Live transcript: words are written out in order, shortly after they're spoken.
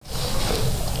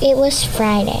It was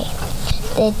Friday,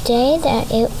 the day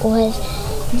that it was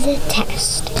the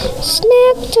test.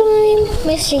 Snack time!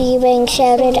 Mr. Eubanks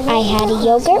shouted. I had a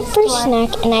yogurt for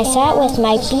snack and I sat with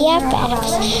my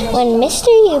BFFs. When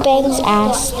Mr. Eubanks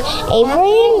asked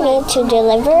Avery and me to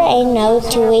deliver a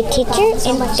note to a teacher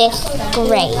in 5th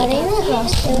grade.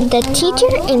 The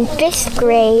teacher in 5th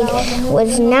grade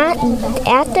was not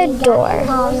at the door,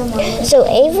 so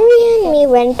Avery and me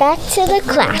went back to the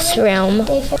classroom.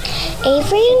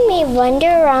 Avery and me wandered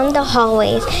around the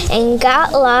hallways and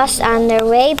got lost on their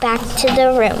way back to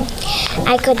the room.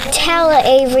 I could tell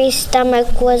Avery's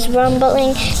stomach was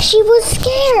rumbling. She was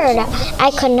scared. I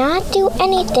could not do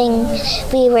anything.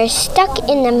 We were stuck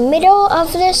in the middle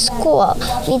of the school.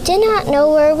 We did not know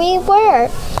where we were.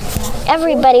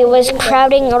 Everybody was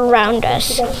crowding around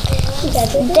us.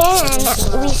 Then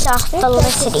we saw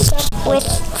Felicity. With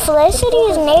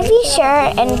Felicity's navy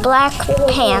shirt and black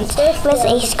pants, with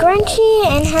a scrunchie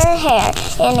in her hair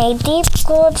and a deep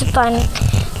gold bun,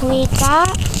 we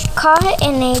got caught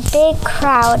in a big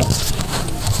crowd.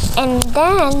 And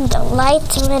then the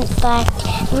lights went black.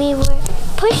 We were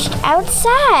pushed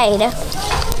outside.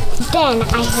 Then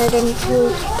I heard this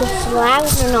loud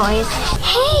noise.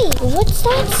 Hey, what's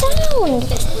that sound?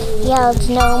 Yelled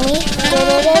Nomi.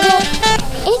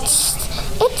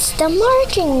 It's the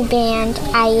marching band,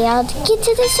 I yelled. Get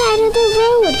to the side of the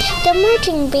road. The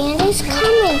marching band is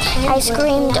coming, I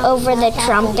screamed over the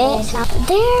trumpet.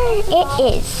 There it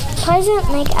is, Pleasant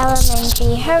Lake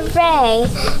Elementary. Hooray,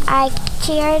 I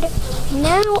cheered.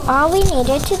 Now all we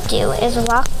needed to do is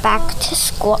walk back to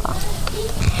school.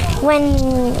 When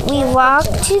we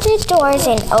walked to the doors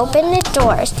and opened the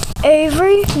doors,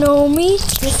 Avery, Nomi,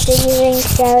 Mr.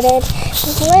 Eubanks shouted.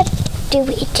 What do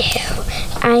we do?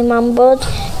 I mumbled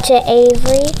to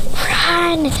Avery.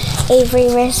 Run, Avery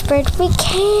whispered. We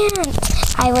can't,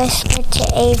 I whispered to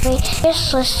Avery.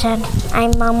 Just listen, I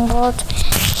mumbled.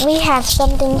 We have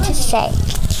something to say.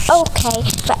 Okay,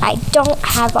 but I don't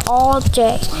have all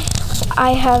day.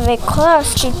 I have a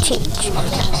class to teach.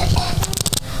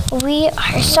 We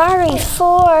are sorry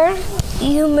for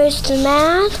you missed the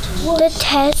math, the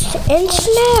test, and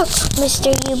snack,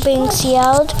 Mr. Eubanks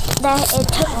yelled. That it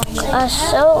took us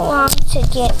so long to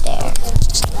get there.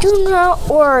 Do not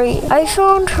worry, I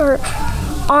found her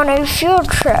on a field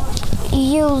trip.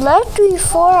 You left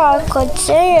before I could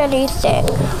say anything.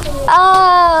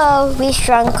 Oh, we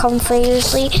shrugged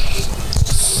confusedly.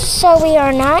 So we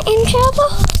are not in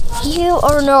trouble? You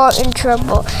are not in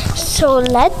trouble. So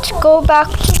let's go back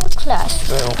to the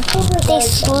classroom. They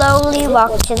slowly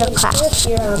walked to the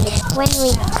classroom. When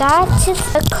we got to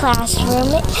the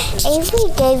classroom,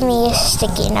 Avery gave me a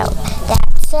sticky note that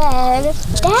said,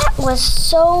 that was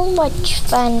so much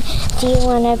fun. Do you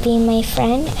want to be my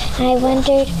friend? I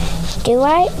wondered, do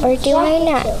I or do I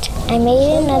not? I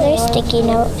made another sticky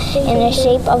note in the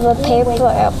shape of a paper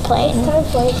airplane.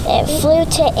 It flew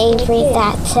to Avery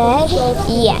that said,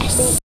 yes.